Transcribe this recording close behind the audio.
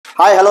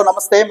Hi, hello,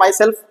 namaste.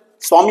 Myself,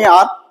 Swami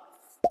R.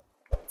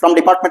 from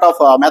Department of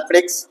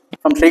Mathematics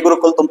from Sri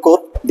Gurukul, Tumkur.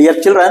 Dear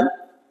children,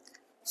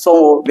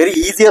 so very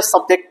easiest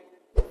subject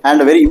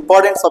and very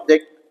important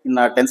subject in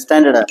 10th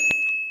standard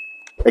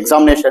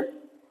examination.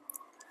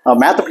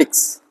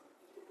 Mathematics,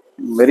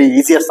 very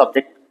easiest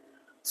subject.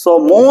 So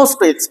most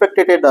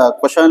expected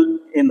question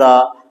in the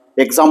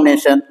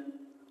examination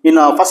in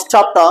first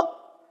chapter,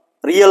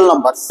 real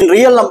numbers. In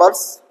real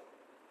numbers,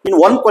 in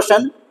one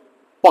question,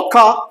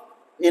 Pakka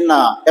in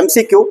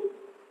MCQ,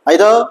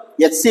 either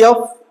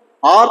HCF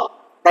or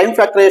prime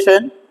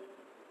factorization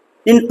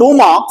in 2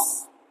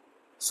 marks.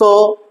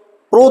 So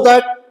prove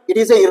that it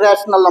is a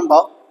irrational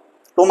number,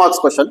 2 marks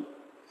question.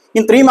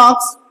 In 3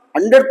 marks,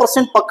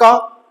 100%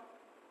 Pakka,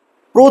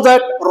 prove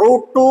that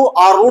root 2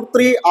 or root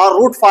 3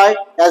 or root 5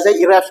 as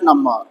a irrational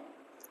number.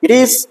 It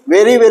is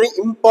very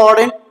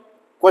important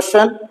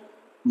question,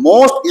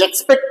 most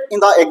expect in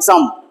the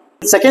exam.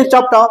 In second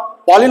chapter,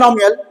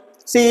 polynomial,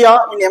 see here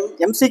in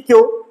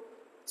MCQ,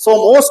 so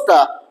most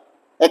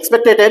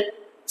expected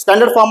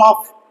standard form of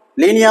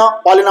linear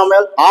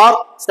polynomial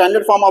or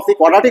standard form of the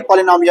quadratic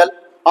polynomial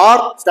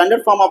or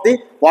standard form of the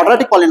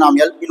quadratic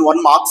polynomial in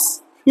 1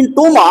 marks. In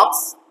 2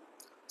 marks,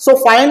 so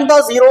find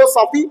the zeros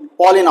of the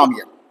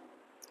polynomial.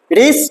 It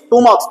is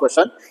 2 marks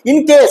question.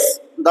 In case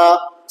the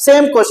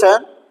same question,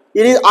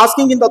 it is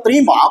asking in the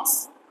 3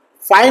 marks,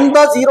 find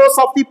the zeros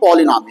of the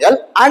polynomial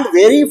and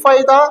verify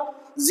the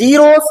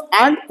zeros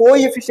and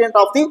coefficient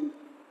of the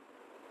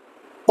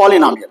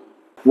polynomial.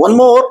 One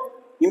more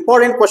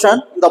important question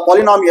in the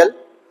polynomial.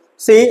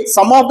 See,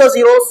 sum of the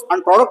zeros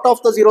and product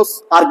of the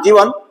zeros are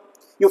given.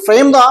 You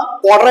frame the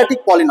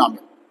quadratic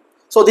polynomial.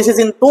 So this is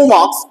in 2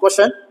 marks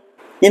question.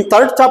 In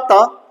third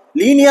chapter,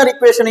 linear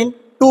equation in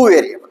 2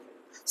 variables.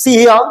 See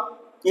here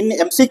in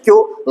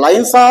MCQ,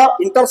 lines are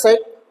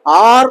intersect,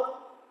 are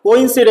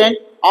coincident,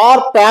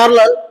 or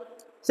parallel.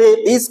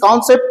 See, these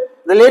concept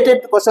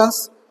related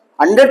questions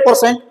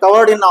 100%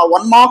 covered in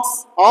 1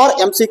 marks or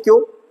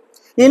MCQ.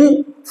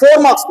 In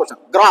 4 marks question,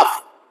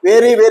 graph,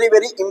 very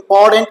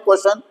important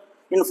question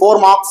in 4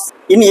 marks.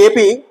 In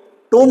AP,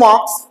 2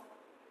 marks,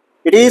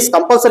 it is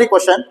compulsory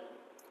question.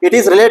 It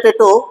is related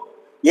to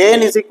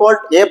an is equal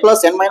to a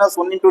plus n minus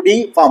 1 into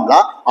d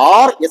formula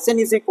or Sn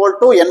is equal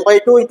to n by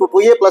 2 into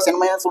 2a plus n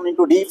minus 1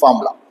 into d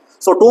formula.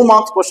 So 2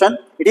 marks question,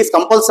 it is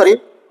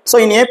compulsory. So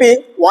in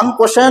AP, 1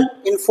 question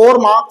in 4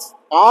 marks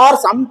or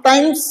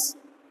sometimes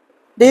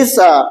it is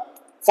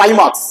 5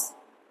 marks.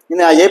 In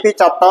the AP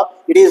chapter,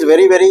 it is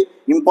very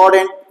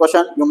important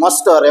question. You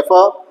must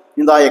refer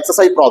in the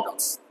exercise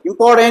problems.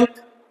 Important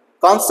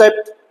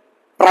concept,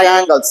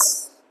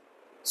 triangles.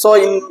 So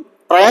in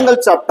triangle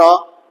chapter,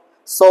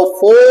 so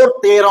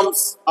 4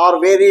 theorems are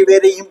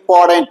very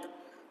important.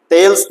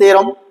 Thales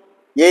theorem,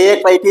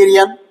 AA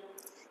criterion,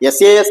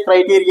 SAS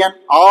criterion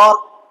or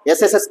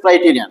SSS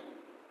criterion.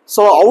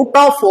 So out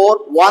of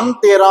 4, 1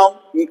 theorem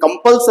is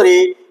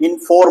compulsory in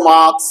 4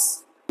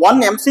 marks.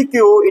 1 MCQ,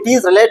 it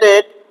is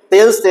related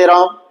Thales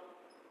theorem.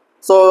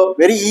 So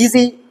very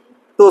easy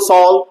to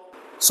solve.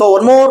 So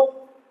one more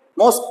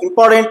most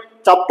important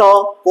chapter,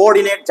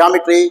 coordinate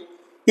geometry.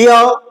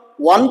 Here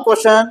 1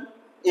 question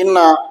in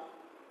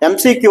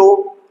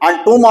MCQ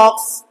and 2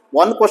 marks,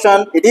 1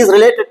 question, it is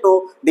related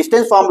to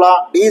distance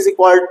formula, d is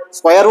equal to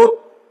square root.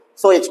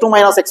 So h2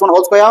 minus x1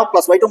 whole square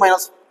plus y2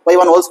 minus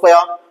y1 whole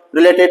square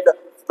related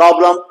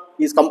problem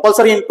is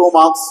compulsory in 2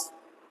 marks.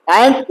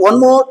 And 1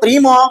 more 3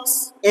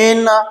 marks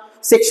in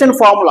section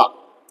formula.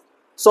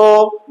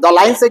 So the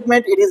line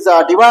segment, it is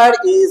divide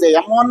is a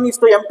m1 is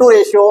to m2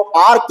 ratio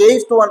or k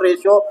is to 1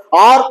 ratio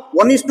or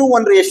 1 is to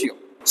 1 ratio.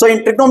 So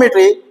in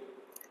trigonometry,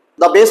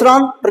 the based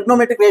on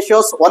trigonometric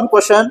ratios, 1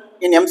 question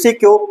in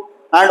MCQ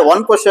and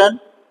 1 question,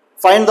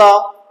 find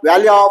the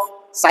value of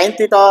sin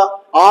theta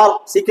or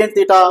secant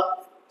theta.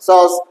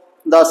 So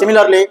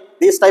similarly,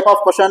 this type of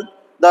question,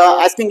 the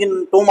asking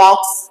in 2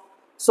 marks.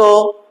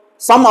 So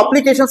some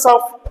applications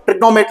of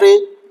trigonometry,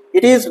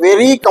 it is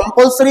very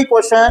compulsory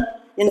question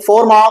in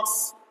 4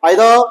 marks,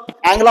 either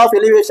angle of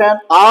elevation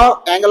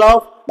or angle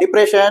of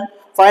depression,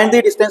 find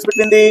the distance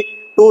between the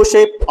 2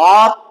 shapes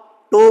or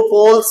 2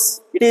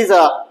 poles. It is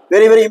a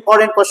very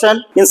important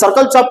question. In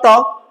circle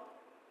chapter,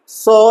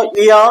 so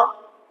here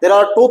there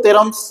are 2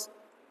 theorems.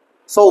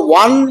 So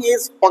 1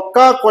 is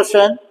Pakka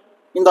question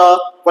in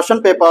the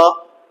question paper,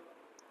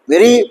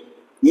 very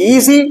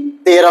easy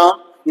theorem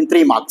in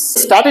 3 marks.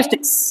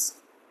 Statistics,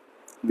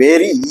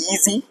 very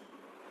easy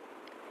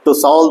to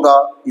solve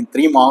the in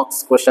 3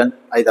 marks question,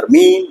 either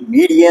mean,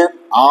 median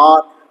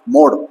or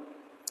mode.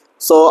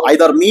 So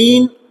either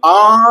mean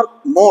or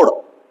mode,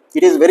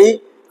 it is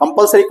very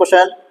compulsory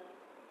question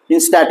in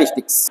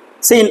statistics.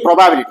 See in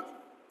probability,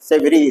 it's a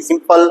very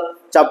simple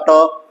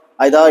chapter,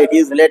 either it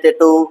is related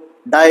to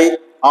die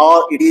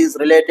or it is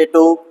related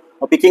to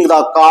picking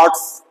the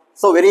cards.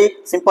 So very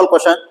simple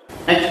question.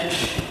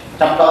 Next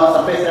chapter,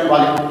 surface and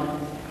volume.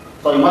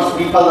 So you must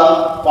recall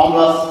the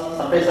formulas.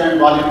 Surface and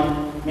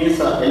volume means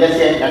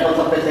LSA, lateral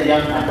surface area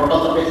and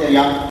total surface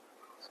area.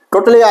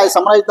 Totally I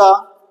summarize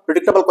the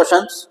predictable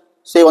questions.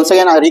 Say once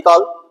again I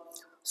recall.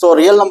 So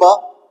real number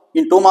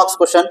in 2 marks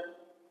question.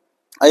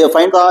 I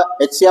find the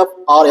HCF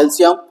or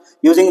LCM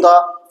using the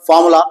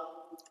formula.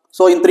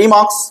 So in 3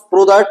 marks,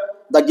 prove that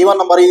the given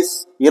number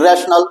is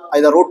irrational,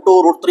 either root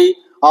 2, root 3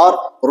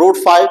 or root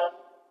 5.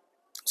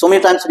 So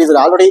many times it is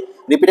already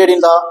repeated in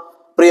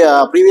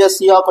the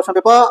previous year question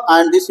paper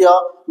and this year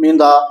in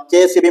the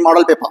KSCB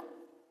model paper.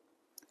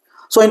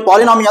 So in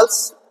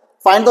polynomials,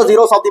 find the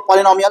zeros of the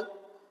polynomial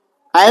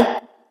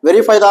and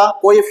verify the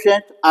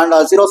coefficient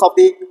and zeros of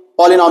the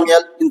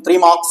polynomial in 3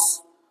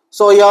 marks.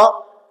 So here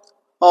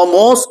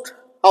most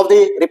of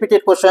the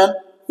repeated question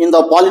in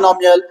the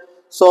polynomial.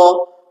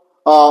 So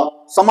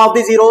sum of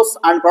the zeros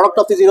and product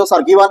of the zeros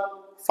are given.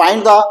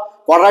 Find the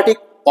quadratic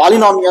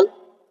polynomial.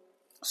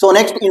 So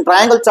next in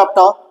triangle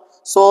chapter,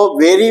 so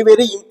very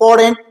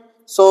important.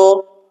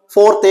 So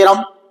 4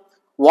 theorem.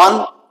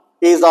 One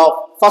is the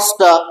first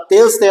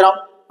Thales theorem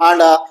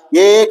and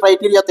AA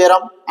criteria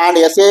theorem and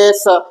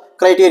SAS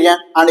criterion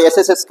and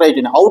SSS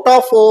criterion. Out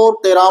of 4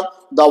 theorem,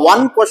 the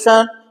one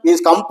question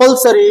is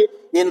compulsory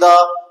in the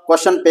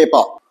question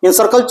paper. In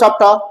circle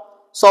chapter,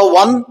 so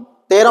one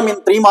theorem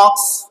in 3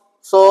 marks.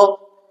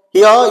 So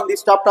here in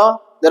this chapter,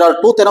 there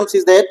are 2 theorems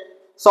is there.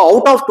 So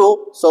out of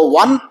 2, so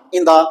 1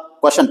 in the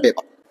question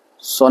paper.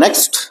 So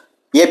next,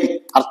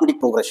 AP, arithmetic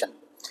progression.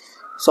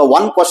 So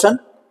one question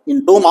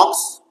in 2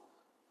 marks.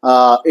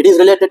 It is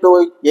related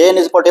to an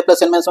is equal to a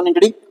plus n minus 1 into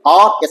d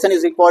or Sn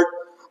is equal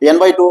to n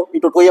by 2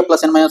 into 2a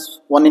plus n minus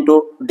 1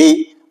 into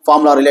d,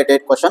 formula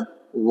related question.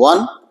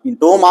 1 in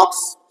 2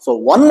 marks. So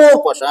one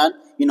more question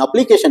in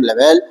application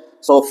level.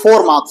 So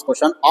 4 marks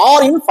question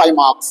or in 5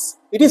 marks.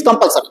 It is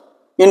compulsory.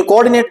 In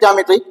coordinate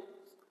geometry,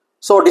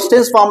 so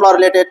distance formula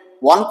related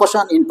 1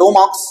 question in 2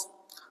 marks.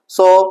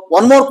 So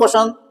one more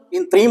question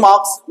in 3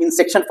 marks in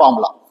section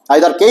formula,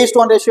 either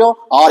k:1 ratio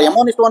or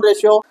m1:1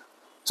 ratio.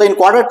 So in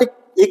quadratic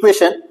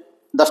equation,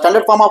 the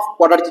standard form of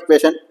quadratic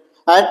equation,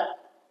 and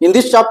in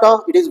this chapter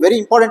it is very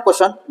important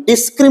question,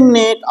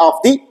 discriminant of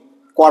the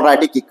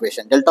quadratic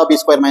equation, delta b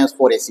square minus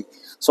 4ac.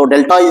 So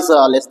delta is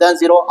less than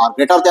 0 or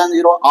greater than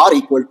 0 or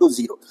equal to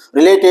 0.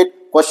 Related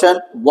question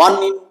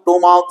 1 in 2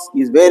 marks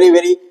is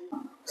very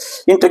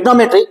in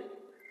trigonometry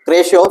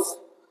ratios.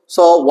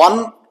 So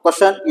one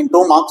question in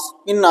 2 marks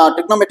in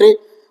trigonometry,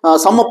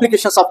 some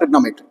applications of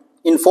trigonometry.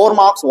 In 4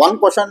 marks, one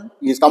question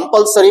is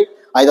compulsory,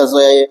 either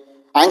say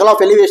angle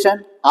of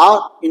elevation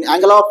or in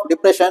angle of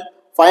depression.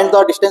 Find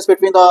the distance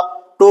between the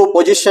 2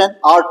 position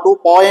or 2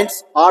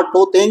 points or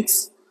 2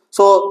 things.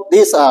 So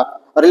this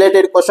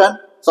related question.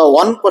 So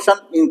one question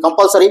in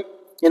compulsory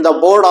in the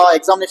board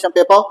examination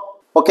paper.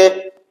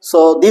 Okay.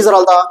 So these are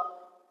all the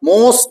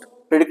most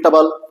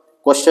predictable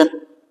question.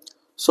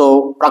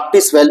 So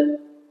practice well,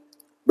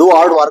 do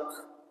hard work.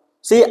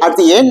 See at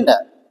the end,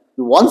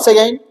 you once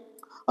again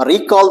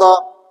recall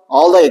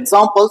all the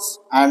examples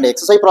and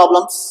exercise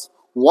problems.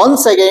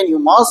 Once again, you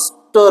must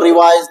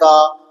revise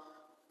the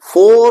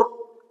 4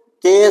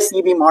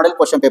 KSEB model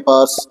question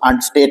papers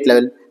and state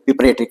level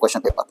preparatory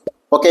question paper.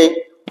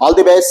 Okay, all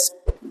the best.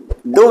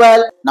 Do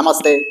well.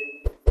 Namaste.